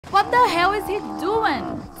What the hell is he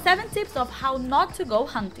doing? 7 tips of how not to go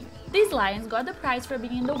hunting. These lions got the prize for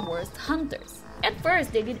being the worst hunters. At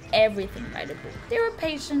first, they did everything by the book. They were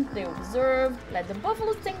patient, they observed, let the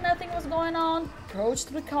buffaloes think nothing was going on,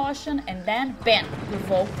 approached with caution, and then, bam,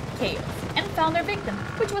 provoked chaos. And found their victim,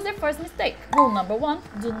 which was their first mistake. Rule number 1,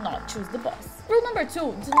 do not choose the boss. Rule number 2,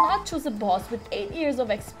 do not choose a boss with 8 years of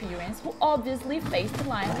experience who obviously faced the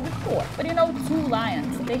lions before. But 2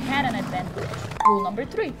 lions, they had an advantage. Rule number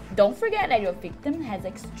 3, don't forget that your victim has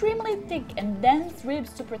extremely thick and dense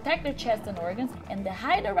ribs to protect their chest and organs, and the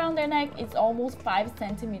hide around their neck is almost 5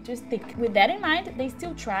 centimeters thick. With that in mind, they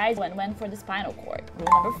still tried and went for the spinal cord. Rule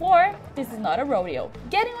number 4, this is not a rodeo.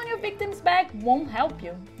 Getting on your victim's back won't help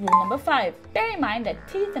you. Rule number 5, bear in mind that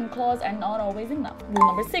teeth and claws are not always enough. Rule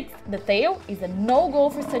number 6, the tail is a no-go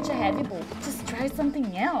for such a heavy bull. Just try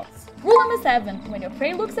something else. Rule number 7, when your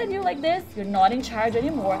prey looks at you like this, you're not in charge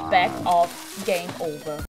anymore. Back off. Game over.